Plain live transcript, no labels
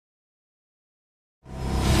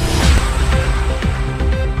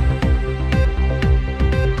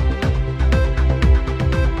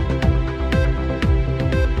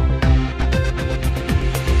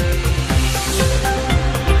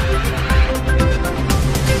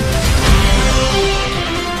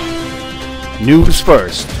News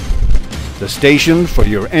First, the station for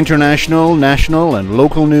your international, national and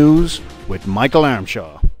local news with Michael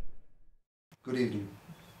Armshaw. Good evening.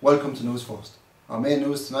 Welcome to News First. Our main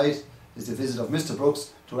news tonight is the visit of Mr.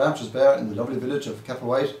 Brooks to Armshaw's Bar in the lovely village of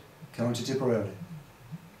Cappawhite, County Tipperary.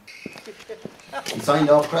 He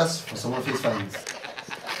signed off press for some of his fans.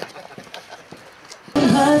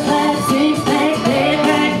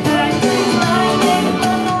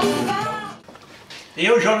 The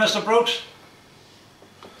usual, Mr. Brooks.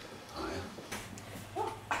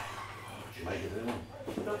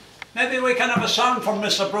 Maybe we can have a song from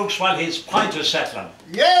Mr. Brooks while his pint is settling.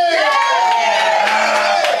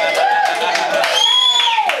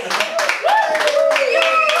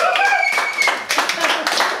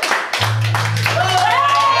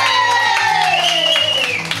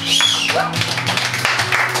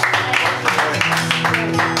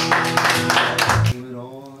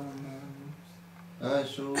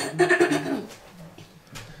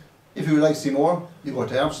 If you would like to see more, you go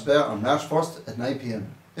to Armshaw's Bar on March 1st at 9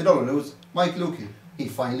 PM. In other news, Mike Lukey, he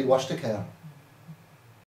finally washed the car.